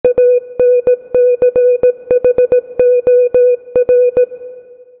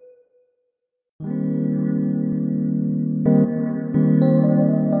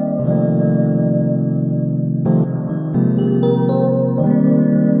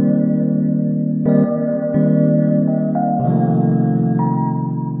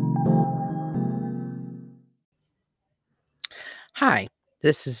Hi,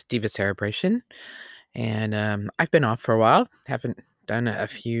 this is Diva Celebration, and I've been off for a while. Haven't done a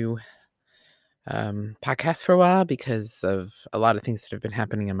few podcasts for a while because of a lot of things that have been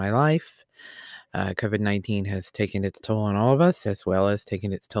happening in my life. COVID-19 has taken its toll on all of us, as well as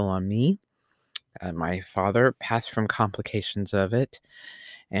taken its toll on me. My father passed from complications of it,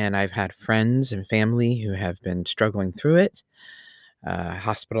 and I've had friends and family who have been struggling through it,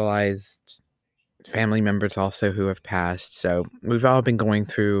 hospitalized family members also who have passed. So we've all been going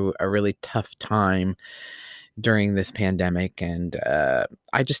through a really tough time during this pandemic, and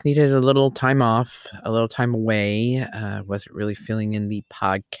I just needed a little time off, a little time away. Wasn't really feeling in the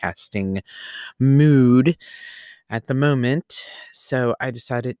podcasting mood at the moment, so I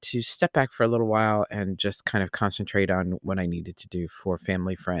decided to step back for a little while and just kind of concentrate on what I needed to do for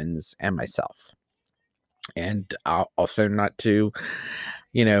family, friends, and myself. And also not to,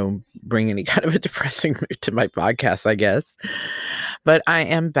 bring any kind of a depressing mood to my podcast, I guess. But I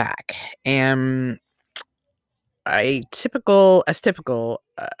am back, and there's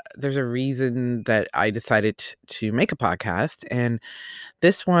a reason that I decided to make a podcast, and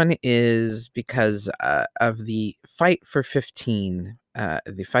this one is because of the Fight for 15,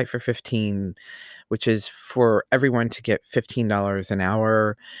 which is for everyone to get $15 an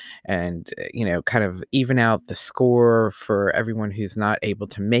hour, and kind of even out the score for everyone who's not able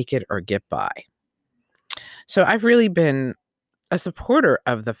to make it or get by. So I've really been a supporter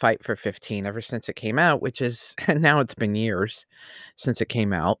of the Fight for 15 ever since it came out, which is now it's been years since it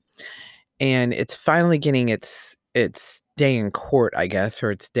came out, and it's finally getting its day in court, I guess,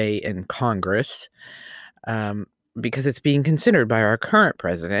 or its day in Congress, um, because it's being considered by our current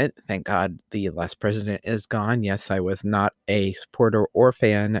president. Thank God the last president is gone. Yes, I was not a supporter or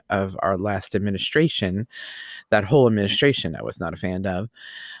fan of our last administration. That whole administration I was not a fan of,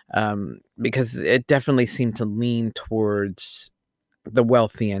 because it definitely seemed to lean towards the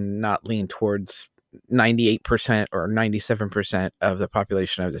wealthy and not lean towards 98% or 97% of the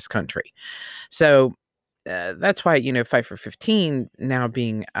population of this country. So that's why, Fight for 15 now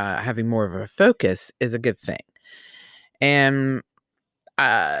being having more of a focus is a good thing. And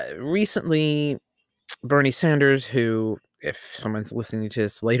recently, Bernie Sanders, who, if someone's listening to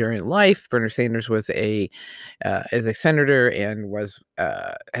this later in life, Bernie Sanders was is a senator and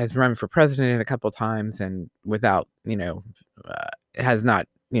has run for president a couple times, and without, has not,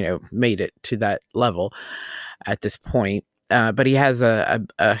 made it to that level at this point. But he has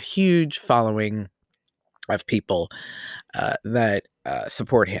a huge following of people that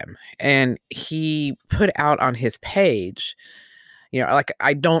support him. And he put out on his page, like,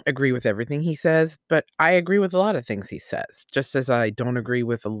 I don't agree with everything he says, but I agree with a lot of things he says, just as I don't agree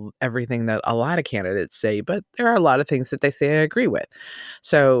with everything that a lot of candidates say, but there are a lot of things that they say I agree with.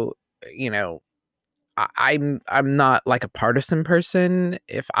 So, you know, I'm not like a partisan person.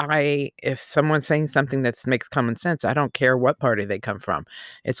 If someone's saying something that makes common sense, I don't care what party they come from.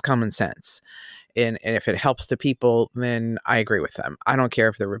 It's common sense. And if it helps the people, then I agree with them. I don't care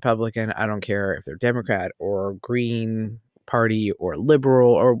if they're Republican. I don't care if they're Democrat or Green Party or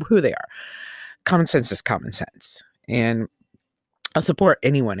liberal or who they are. Common sense is common sense. And I'll support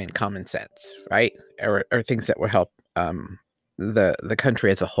anyone in common sense, right? Or things that will help the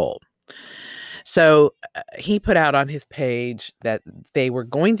country as a whole. So he put out on his page that they were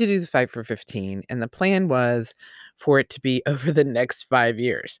going to do the Fight for 15, and the plan was for it to be over the next 5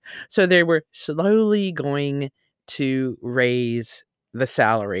 years. So they were slowly going to raise the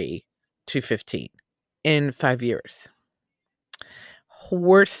salary to 15 in 5 years.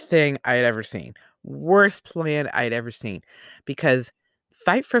 Worst thing I'd ever seen. Worst plan I'd ever seen, because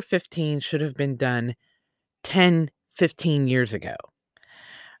Fight for 15 should have been done 10, 15 years ago.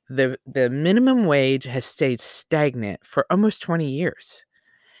 The minimum wage has stayed stagnant for almost 20 years,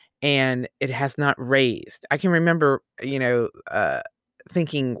 and it has not raised. I can remember,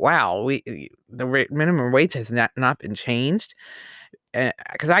 thinking, "Wow, the minimum wage has not been changed,"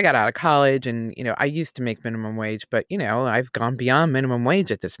 because I got out of college and, I used to make minimum wage, but, I've gone beyond minimum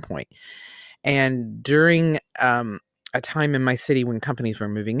wage at this point. And during, a time in my city when companies were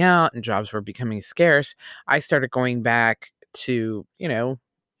moving out and jobs were becoming scarce, I started going back to,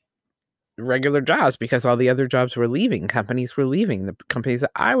 regular jobs because all the other jobs were leaving. Companies were leaving. The companies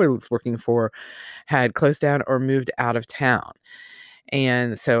that I was working for had closed down or moved out of town.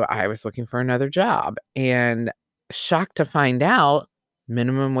 And so I was looking for another job, and shocked to find out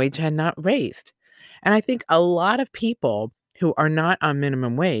minimum wage had not raised. And I think a lot of people who are not on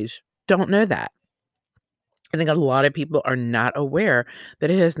minimum wage don't know that. I think a lot of people are not aware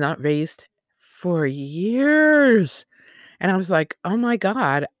that it has not raised for years. And I was like, "Oh my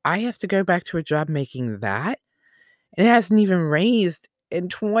god, I have to go back to a job making that?" It hasn't even raised in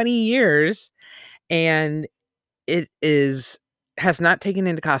 20 years, and it is has not taken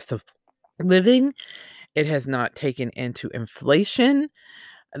into cost of living. It has not taken into inflation.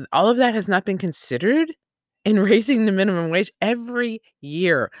 And all of that has not been considered in raising the minimum wage. Every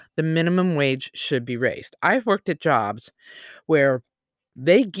year, the minimum wage should be raised. I've worked at jobs where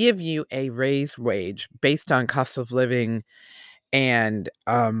they give you a raised wage based on cost of living and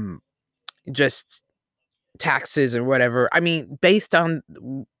just taxes or whatever. I mean, based on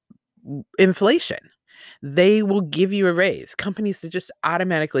inflation. They will give you a raise. Companies that just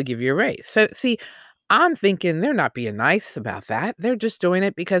automatically give you a raise. So, see, I'm thinking they're not being nice about that. They're just doing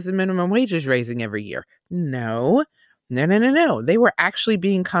it because the minimum wage is raising every year. No, no, no, no, no. They were actually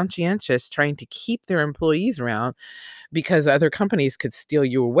being conscientious, trying to keep their employees around because other companies could steal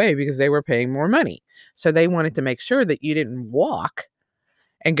you away because they were paying more money. So they wanted to make sure that you didn't walk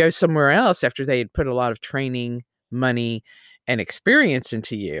and go somewhere else after they had put a lot of training, money, and experience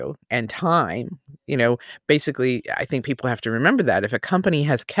into you and time. Basically, I think people have to remember that if a company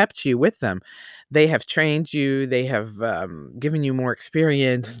has kept you with them, they have trained you, they have given you more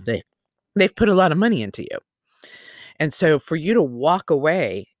experience, they've put a lot of money into you. And so for you to walk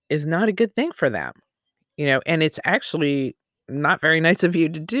away is not a good thing for them, and it's actually not very nice of you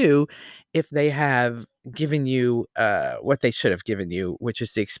to do if they have given you what they should have given you, which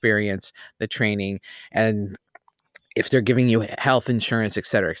is the experience, the training, and if they're giving you health insurance, et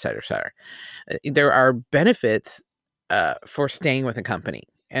cetera, et cetera, et cetera. There are benefits for staying with a company,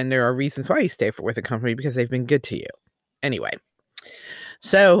 and there are reasons why you stay with a company because they've been good to you. Anyway,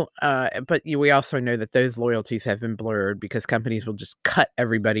 so, but we also know that those loyalties have been blurred because companies will just cut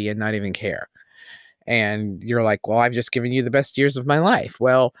everybody and not even care. And you're like, well, I've just given you the best years of my life.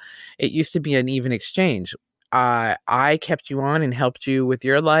 Well, it used to be an even exchange. I kept you on and helped you with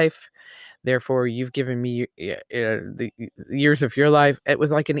your life. Therefore, you've given me the years of your life. It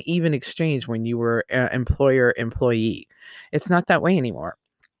was like an even exchange when you were employer-employee. It's not that way anymore.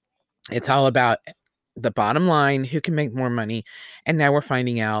 It's all about the bottom line, who can make more money. And now we're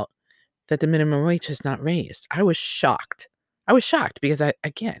finding out that the minimum wage has not raised. I was shocked. I was shocked because I,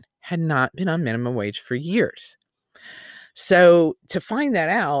 again, had not been on minimum wage for years. So to find that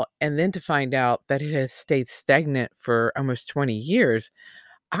out and then to find out that it has stayed stagnant for almost 20 years,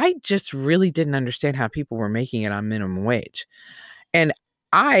 I just really didn't understand how people were making it on minimum wage. And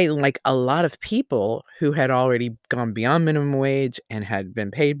I, like a lot of people who had already gone beyond minimum wage and had been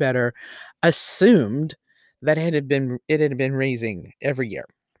paid better, assumed that it had been raising every year.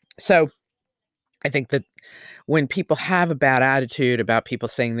 So I think that when people have a bad attitude about people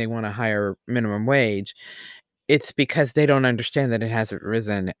saying they want a higher minimum wage, it's because they don't understand that it hasn't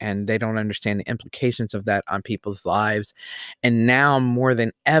risen and they don't understand the implications of that on people's lives. And now more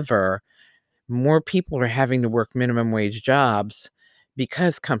than ever, more people are having to work minimum wage jobs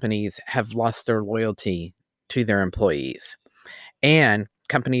because companies have lost their loyalty to their employees. And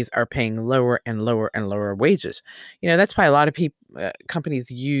companies are paying lower and lower and lower wages. That's why a lot of people companies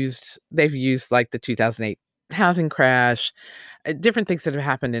they've used like the 2008 housing crash, different things that have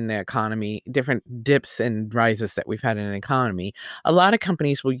happened in the economy, different dips and rises that we've had in an economy. A lot of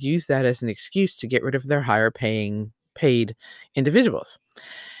companies will use that as an excuse to get rid of their higher paid individuals.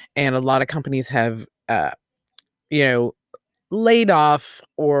 And a lot of companies have you know laid off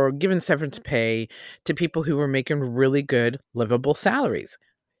or given severance pay to people who were making really good, livable salaries.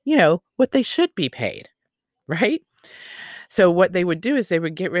 What they should be paid, right? So what they would do is they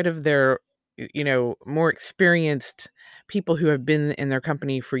would get rid of their, more experienced people who have been in their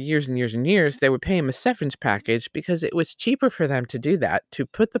company for years and years and years. They would pay them a severance package because it was cheaper for them to do that, to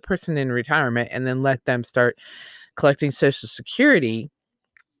put the person in retirement and then let them start collecting Social Security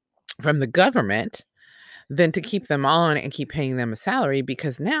from the government than to keep them on and keep paying them a salary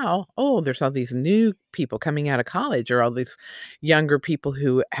because now, there's all these new people coming out of college or all these younger people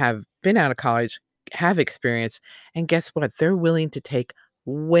who have been out of college, have experience, and guess what? They're willing to take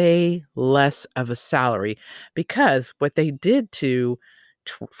way less of a salary because what they did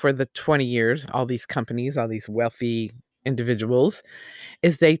for the 20 years, all these companies, all these wealthy individuals,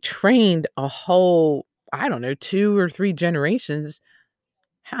 is they trained a whole, I don't know, 2 or 3 generations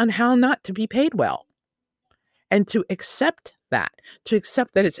on how not to be paid well. And to accept that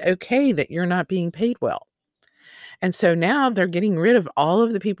it's okay that you're not being paid well. And so now they're getting rid of all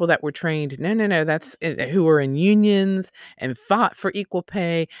of the people that were trained. No, no, no, that's who were in unions and fought for equal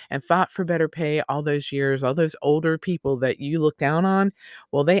pay and fought for better pay all those years, all those older people that you look down on.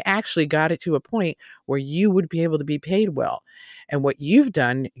 Well, they actually got it to a point where you would be able to be paid well. And what you've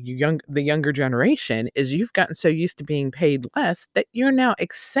done, the younger generation, is you've gotten so used to being paid less that you're now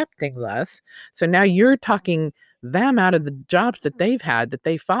accepting less. So now you're talking them out of the jobs that they've had that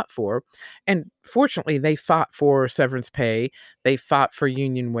they fought for. And fortunately, they fought for severance pay, they fought for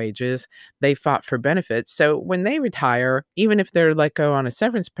union wages, they fought for benefits. So when they retire, even if they're let go on a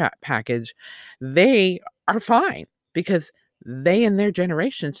severance package, they are fine because they and their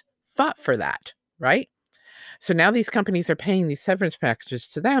generations fought for that, right? So now these companies are paying these severance packages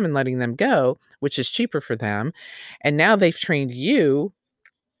to them and letting them go, which is cheaper for them. And now they've trained you,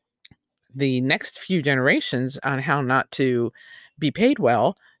 the next few generations, on how not to be paid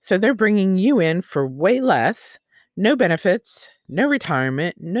well. So they're bringing you in for way less, no benefits, no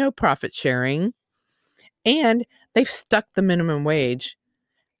retirement, no profit sharing, and they've stuck the minimum wage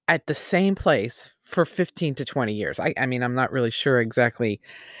at the same place for 15 to 20 years. I mean, I'm not really sure exactly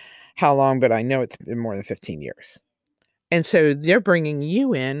how long, but I know it's been more than 15 years. And so they're bringing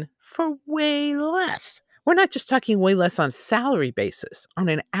you in for way less. We're not just talking way less on salary basis, on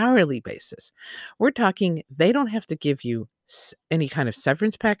an hourly basis. We're talking they don't have to give you any kind of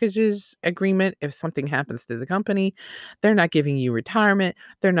severance packages agreement if something happens to the company. They're not giving you retirement.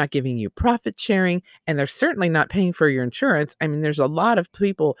 They're not giving you profit sharing. And they're certainly not paying for your insurance. I mean, there's a lot of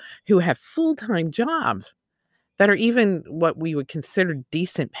people who have full-time jobs that are even what we would consider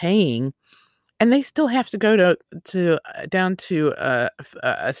decent paying, and they still have to go down to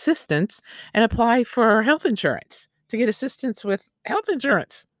assistance and apply for health insurance to get assistance with health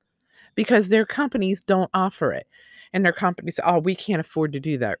insurance because their companies don't offer it. And their companies, oh, we can't afford to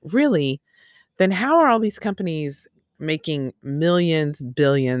do that. Really? Then how are all these companies making millions,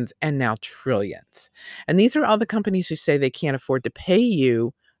 billions, and now trillions? And these are all the companies who say they can't afford to pay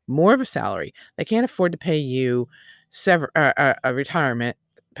you more of a salary. They can't afford to pay you a retirement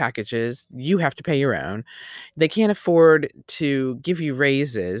packages. You have to pay your own. They can't afford to give you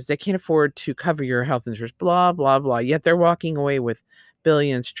raises. They can't afford to cover your health insurance, blah, blah, blah. Yet they're walking away with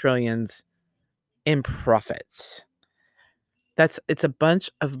billions, trillions in profits. It's a bunch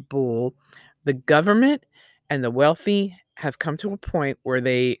of bull. The government and the wealthy have come to a point where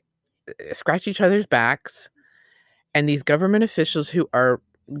they scratch each other's backs, and these government officials who are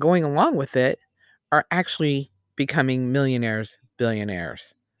going along with it are actually becoming millionaires,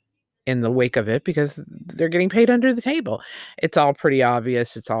 billionaires in the wake of it because they're getting paid under the table. It's all pretty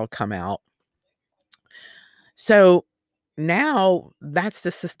obvious. It's all come out. So now that's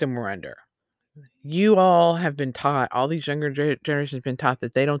the system we're under. You all have been taught, all these younger generations have been taught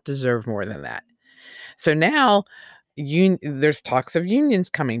that they don't deserve more than that. So now there's talks of unions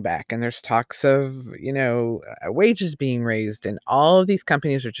coming back, and there's talks of, wages being raised, and all of these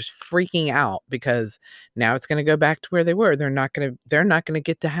companies are just freaking out because now it's going to go back to where they were. They're not going to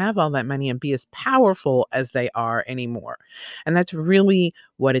get to have all that money and be as powerful as they are anymore. And that's really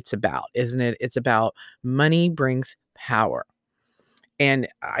what it's about, isn't it? It's about money brings power. And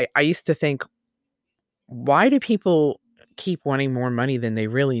I used to think, why do people keep wanting more money than they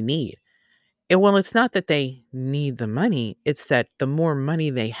really need? Well, it's not that they need the money, it's that the more money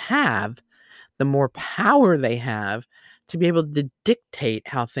they have, the more power they have to be able to dictate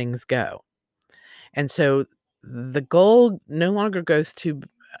how things go. And so the goal no longer goes to,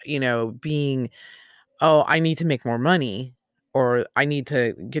 being, oh, I need to make more money or I need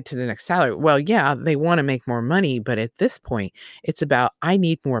to get to the next salary. Well, yeah, they want to make more money, but at this point, it's about, I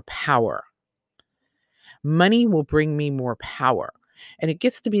need more power. Money will bring me more power. And it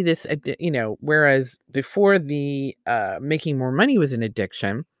gets to be this, whereas before the making more money was an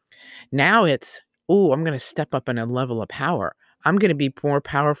addiction, now it's, oh, I'm going to step up in a level of power. I'm going to be more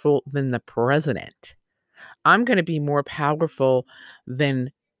powerful than the president. I'm going to be more powerful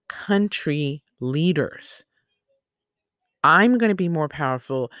than country leaders. I'm going to be more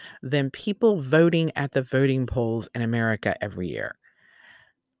powerful than people voting at the voting polls in America every year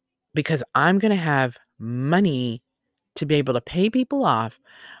because I'm going to have money to be able to pay people off.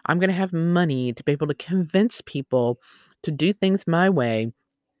 I'm going to have money to be able to convince people to do things my way.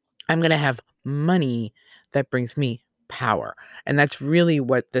 I'm going to have money that brings me power. And that's really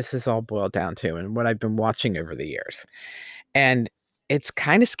what this is all boiled down to and what I've been watching over the years. And it's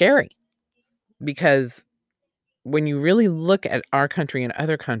kind of scary because when you really look at our country and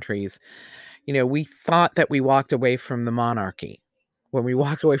other countries, we thought that we walked away from the monarchy. When we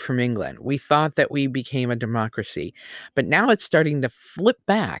walked away from England, we thought that we became a democracy, but now it's starting to flip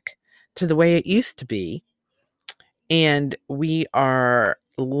back to the way it used to be. And we are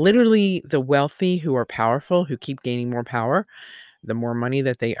literally the wealthy who are powerful, who keep gaining more power, the more money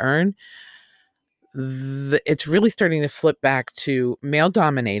that they earn. It's really starting to flip back to male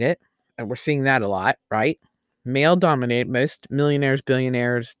dominated. And we're seeing that a lot, right? Male dominated. Most millionaires,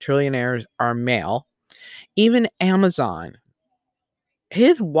 billionaires, trillionaires are male. Even Amazon,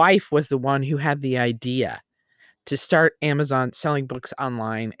 his wife was the one who had the idea to start Amazon selling books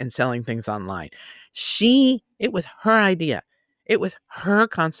online and selling things online. It was her idea. It was her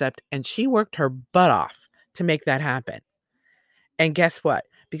concept, and she worked her butt off to make that happen. And guess what?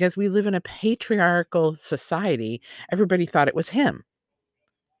 Because we live in a patriarchal society, everybody thought it was him.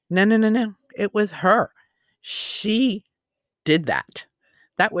 No, no, no, no. It was her. She did that.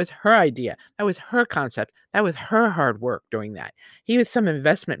 That was her idea. That was her concept. That was her hard work doing that. He was some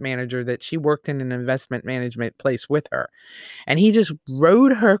investment manager that she worked in an investment management place with her. And he just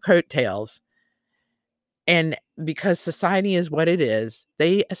rode her coattails. And because society is what it is,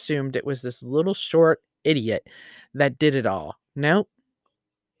 they assumed it was this little short idiot that did it all. No,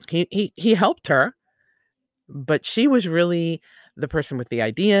 he helped her, but she was really the person with the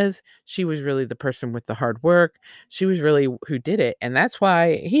ideas. She was really the person with the hard work. She was really who did it. And that's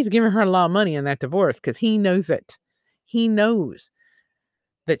why he's giving her a lot of money in that divorce, because he knows it. He knows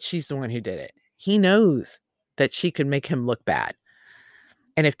that she's the one who did it. He knows that she could make him look bad.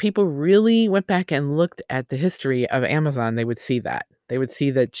 And if people really went back and looked at the history of Amazon, they would see that. They would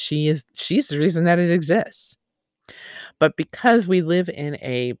see that she's the reason that it exists. But because we live in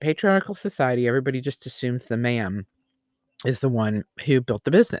a patriarchal society, everybody just assumes the man is the one who built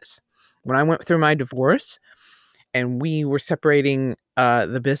the business. When I went through my divorce and we were separating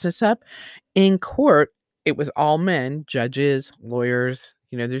the business up in court, it was all men, judges, lawyers.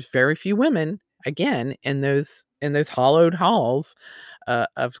 There's very few women, again, in those hollowed halls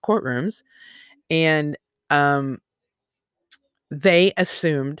of courtrooms. And they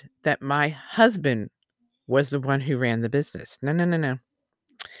assumed that my husband was the one who ran the business. No, no, no, no.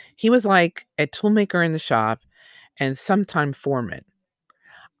 He was like a toolmaker in the shop and sometime foreman.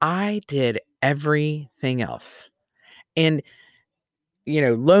 I did everything else. And,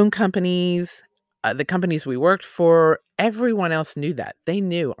 loan companies, the companies we worked for, everyone else knew that. They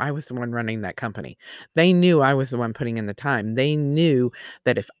knew I was the one running that company. They knew I was the one putting in the time. They knew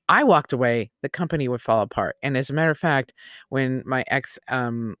that if I walked away, the company would fall apart. And as a matter of fact, when my ex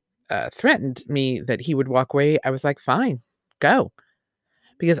threatened me that he would walk away, I was like, fine, go.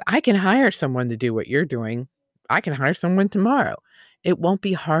 Because I can hire someone to do what you're doing. I can hire someone tomorrow. It won't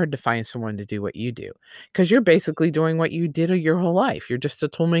be hard to find someone to do what you do, because you're basically doing what you did your whole life. You're just a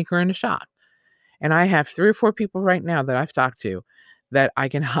toolmaker in a shop. And I have 3 or 4 people right now that I've talked to that I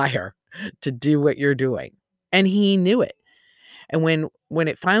can hire to do what you're doing. And he knew it. And when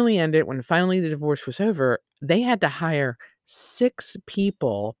it finally ended, when finally the divorce was over, they had to hire 6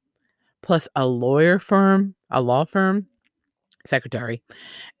 people plus a law firm, secretary,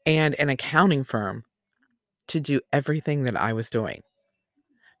 and an accounting firm to do everything that I was doing.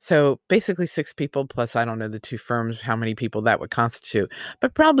 So basically 6 people plus, I don't know, the 2 firms, how many people that would constitute,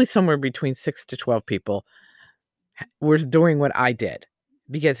 but probably somewhere between 6 to 12 people were doing what I did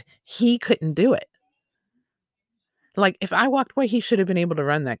because he couldn't do it. Like, if I walked away, he should have been able to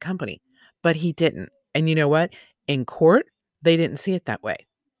run that company, but he didn't. And you know what? In court, they didn't see it that way.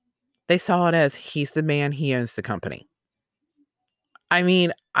 They saw it as he's the man, he owns the company. I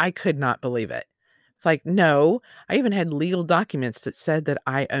mean, I could not believe it. It's like, no, I even had legal documents that said that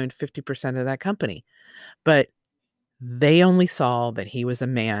I owned 50% of that company. But they only saw that he was a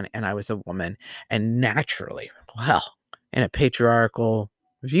man and I was a woman. And naturally, well, in a patriarchal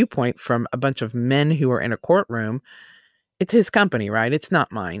viewpoint from a bunch of men who are in a courtroom, it's his company, right? It's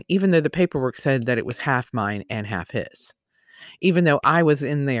not mine, even though the paperwork said that it was half mine and half his. Even though I was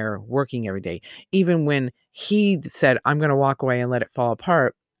in there working every day, even when he said, I'm going to walk away and let it fall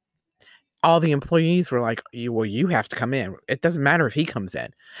apart, all the employees were like, you have to come in. It doesn't matter if he comes in.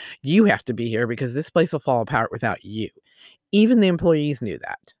 You have to be here because this place will fall apart without you. Even the employees knew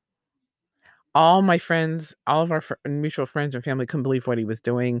that. All my friends, all of our mutual friends and family couldn't believe what he was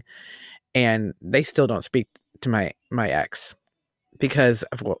doing. And they still don't speak to my ex because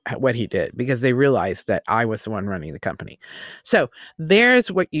of what he did, because they realized that I was the one running the company. So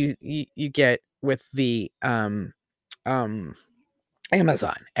there's what you get with the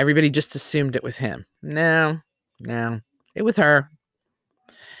Amazon. Everybody just assumed it was him. No, it was her.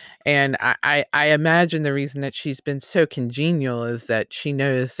 And I imagine the reason that she's been so congenial is that she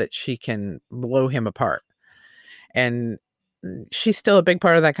knows that she can blow him apart. And she's still a big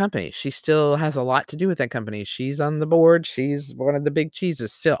part of that company. She still has a lot to do with that company. She's on the board. She's one of the big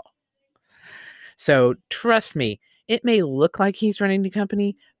cheeses still. So trust me, it may look like he's running the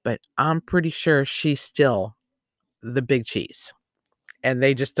company, but I'm pretty sure she's still the big cheese. And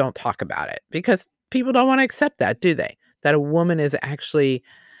they just don't talk about it because people don't want to accept that, do they? That a woman is actually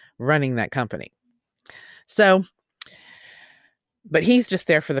running that company. So But he's just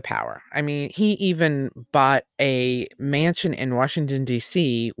there for the power. I mean, he even bought a mansion in Washington,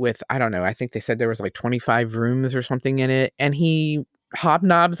 D.C. with, I don't know, I think they said there was like 25 rooms or something in it. And he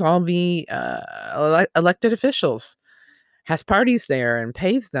hobnobs all the elected officials, has parties there and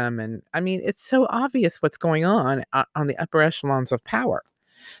pays them. And I mean, it's so obvious what's going on the upper echelons of power.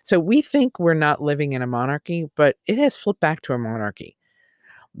 So we think we're not living in a monarchy, but it has flipped back to a monarchy.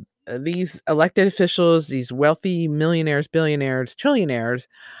 These elected officials, these wealthy millionaires, billionaires, trillionaires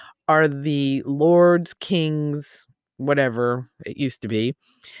are the lords, kings, whatever it used to be.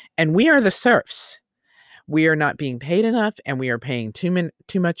 And we are the serfs. We are not being paid enough, and we are paying too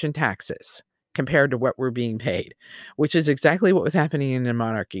much in taxes compared to what we're being paid, which is exactly what was happening in a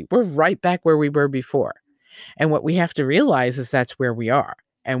monarchy. We're right back where we were before. And what we have to realize is that's where we are.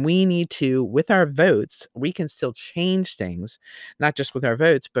 And we need to, with our votes, we can still change things, not just with our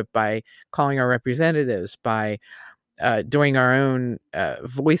votes, but by calling our representatives, by doing our own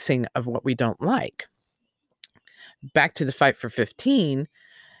voicing of what we don't like. Back to the fight for 15,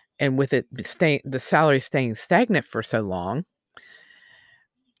 and with it the salary staying stagnant for so long.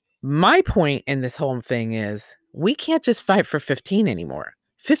 My point in this whole thing is we can't just fight for 15 anymore.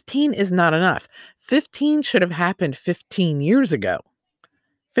 15 is not enough. 15 should have happened 15 years ago.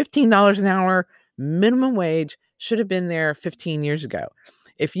 $15 an hour minimum wage should have been there 15 years ago.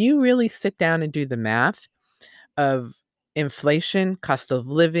 If you really sit down and do the math of inflation, cost of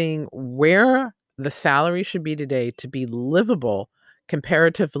living, where the salary should be today to be livable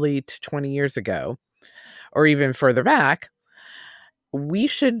comparatively to 20 years ago, or even further back, we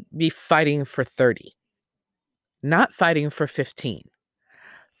should be fighting for 30, not fighting for 15.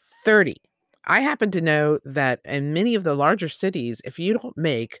 30. I happen to know that in many of the larger cities, if you don't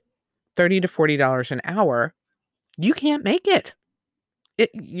make $30 to $40 an hour, you can't make it.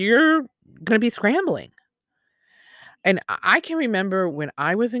 You're going to be scrambling. And I can remember when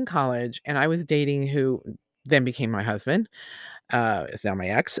I was in college and I was dating who then became my husband, is now my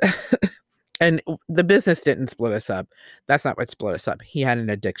ex. And the business didn't split us up. That's not what split us up. He had an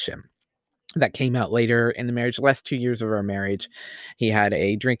addiction that came out later in the marriage. Last 2 years of our marriage, he had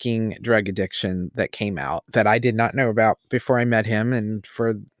a drinking drug addiction that came out that I did not know about before I met him. And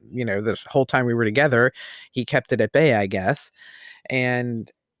for, this whole time we were together, he kept it at bay, I guess.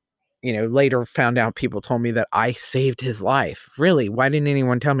 And, later found out, people told me that I saved his life. Really? Why didn't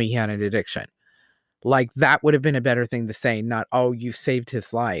anyone tell me he had an addiction? Like, that would have been a better thing to say, not, oh, you saved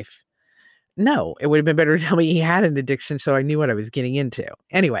his life. No, it would have been better to tell me he had an addiction so I knew what I was getting into.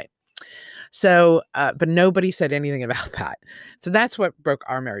 Anyway, so, but nobody said anything about that. So that's what broke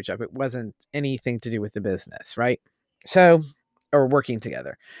our marriage up. It wasn't anything to do with the business, right? So, or working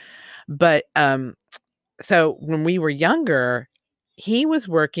together. But, so when we were younger, he was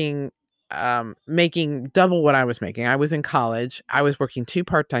working, making double what I was making. I was in college. I was working 2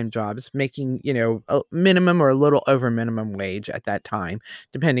 part-time jobs, making, a minimum or a little over minimum wage at that time,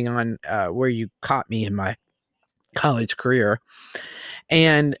 depending on where you caught me in my college career.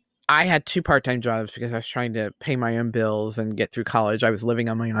 And I had 2 part-time jobs because I was trying to pay my own bills and get through college. I was living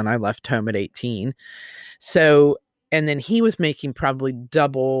on my own. I left home at 18. So, and then he was making probably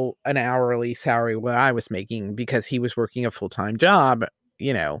double an hourly salary what I was making because he was working a full-time job,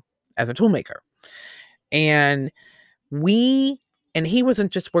 as a toolmaker. And and he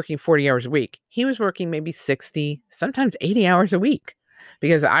wasn't just working 40 hours a week. He was working maybe 60, sometimes 80 hours a week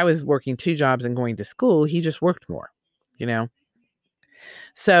because I was working 2 jobs and going to school. He just worked more, you know?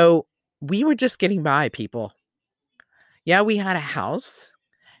 So we were just getting by, people. Yeah, we had a house.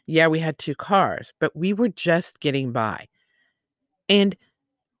 Yeah, we had 2 cars, but we were just getting by. And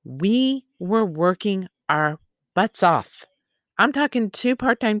we were working our butts off. I'm talking 2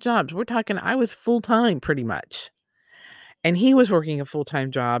 part-time jobs. We're talking I was full-time pretty much. And he was working a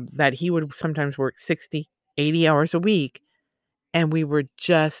full-time job that he would sometimes work 60, 80 hours a week, and we were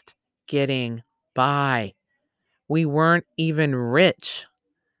just getting by. We weren't even rich.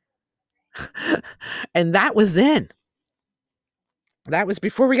 And that was then. That was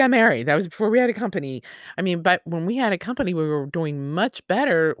before we got married. That was before we had a company. I mean, but when we had a company, we were doing much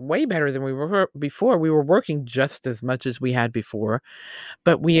better, way better than we were before. We were working just as much as we had before,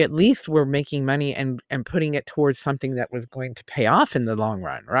 but we at least were making money and putting it towards something that was going to pay off in the long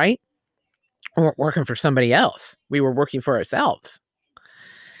run, right? We weren't working for somebody else. We were working for ourselves.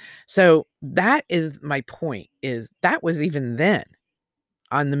 So that is my point, is that was even then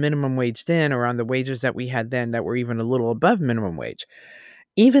on the minimum wage then, or on the wages that we had then that were even a little above minimum wage.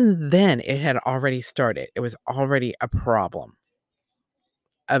 Even then, it had already started. It was already a problem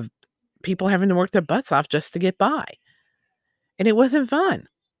of people having to work their butts off just to get by. And it wasn't fun.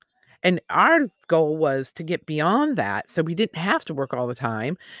 And our goal was to get beyond that so we didn't have to work all the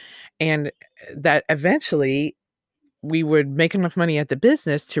time, and that eventually we would make enough money at the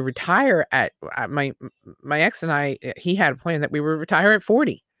business to retire my ex and I, he had a plan that we would retire at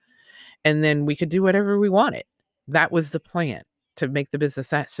 40, and then we could do whatever we wanted. That was the plan, to make the business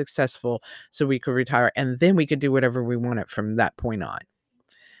that successful so we could retire, and then we could do whatever we wanted from that point on.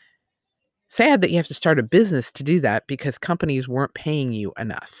 Sad that you have to start a business to do that because companies weren't paying you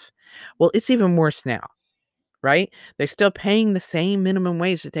enough. Well, it's even worse now, right? They're still paying the same minimum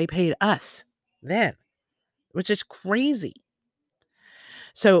wage that they paid us then, which is crazy.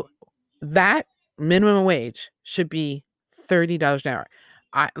 So that minimum wage should be $30 an hour.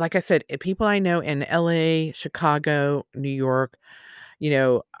 Like I said, people I know in LA, Chicago, New York,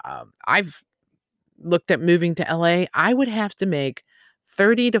 I've looked at moving to LA. I would have to make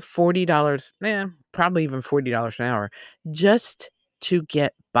 $30 to $40, probably even $40 an hour, just to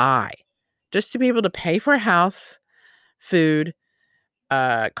get by, just to be able to pay for a house, food,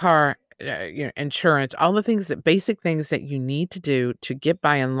 car, insurance, all the things, that basic things that you need to do to get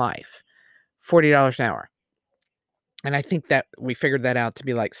by in life. $40 an hour. And I think that we figured that out to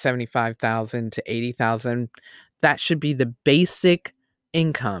be like 75,000 to 80,000. That should be the basic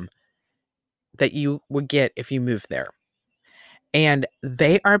income that you would get if you move there. And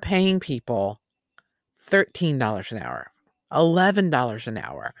they are paying people $13 an hour, $11 an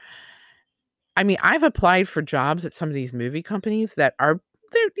hour. I mean, I've applied for jobs at some of these movie companies that are,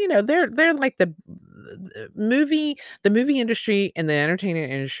 they're like the movie industry and the entertainment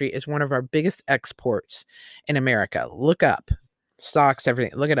industry is one of our biggest exports in America. Look up stocks,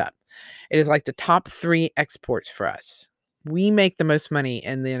 everything. Look it up. It is like the top 3 exports for us. We make the most money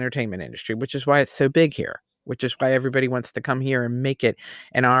in the entertainment industry, which is why it's so big here, which is why everybody wants to come here and make it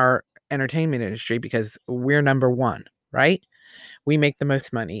in our entertainment industry, because we're number 1, right? We make the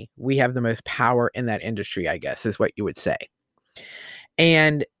most money. We have the most power in that industry, I guess, is what you would say.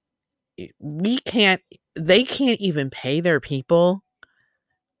 And they can't even pay their people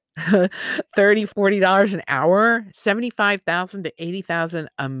 $30, $40 an hour, 75,000 to 80,000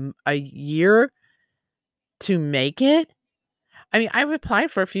 a year to make it. I mean, I've applied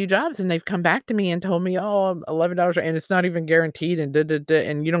for a few jobs and they've come back to me and told me, "Oh, $11 and it's not even guaranteed, and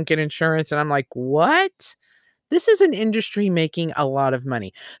and you don't get insurance." And I'm like, "What?" This is an industry making a lot of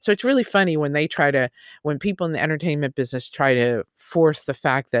money. So it's really funny when when people in the entertainment business try to force the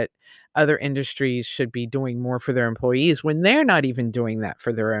fact that other industries should be doing more for their employees when they're not even doing that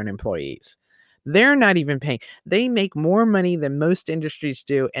for their own employees. They're not even paying. They make more money than most industries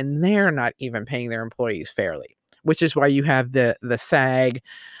do, and they're not even paying their employees fairly, which is why you have the SAG,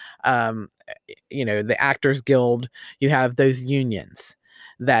 the Actors Guild. You have those unions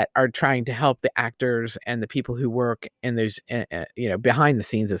that are trying to help the actors and the people who work in those, behind the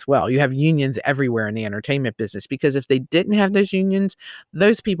scenes as well. You have unions everywhere in the entertainment business, because if they didn't have those unions,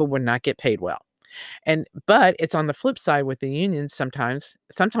 those people would not get paid well. But it's on the flip side with the unions. Sometimes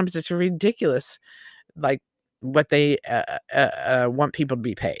it's ridiculous, like what they want people to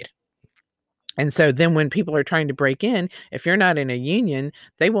be paid. And so then when people are trying to break in, if you're not in a union,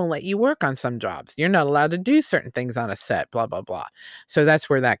 they won't let you work on some jobs. You're not allowed to do certain things on a set, blah, blah, blah. So that's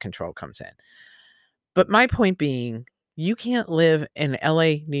where that control comes in. But my point being, you can't live in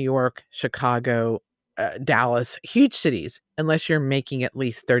LA, New York, Chicago, Dallas, huge cities, unless you're making at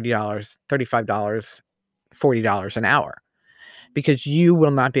least $30, $35, $40 an hour, because you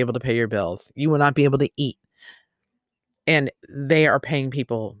will not be able to pay your bills. You will not be able to eat. And they are paying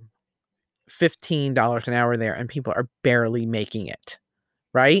people $15 an hour there, and people are barely making it,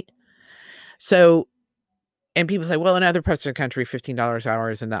 right? So, and people say, well, in other parts of the country, $15 an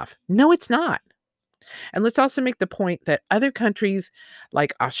hour is enough. No, it's not. And let's also make the point that other countries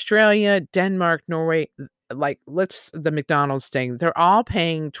like Australia, Denmark, Norway, like the McDonald's thing, they're all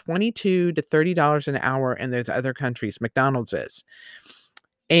paying $22 to $30 an hour in those other countries. McDonald's is.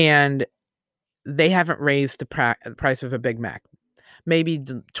 And they haven't raised the price of a Big Mac. Maybe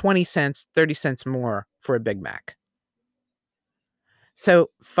 20 cents, 30 cents more for a Big Mac.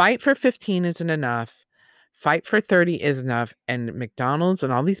 So fight for 15 isn't enough. Fight for 30 is enough. And McDonald's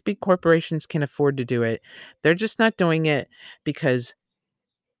and all these big corporations can afford to do it. They're just not doing it because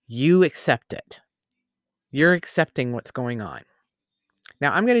you accept it. You're accepting what's going on.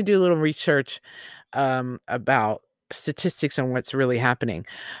 Now, I'm going to do a little research about statistics on what's really happening.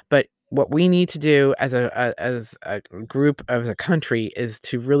 But what we need to do as a group, as a country, is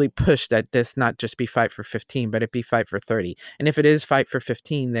to really push that this not just be fight for 15, but it be fight for 30. And if it is fight for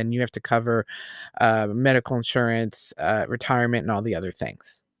 15, then you have to cover medical insurance, retirement, and all the other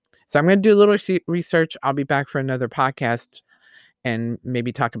things. So I'm going to do a little research. I'll be back for another podcast and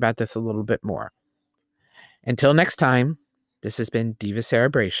maybe talk about this a little bit more. Until next time, this has been Diva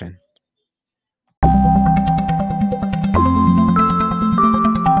Cerebration.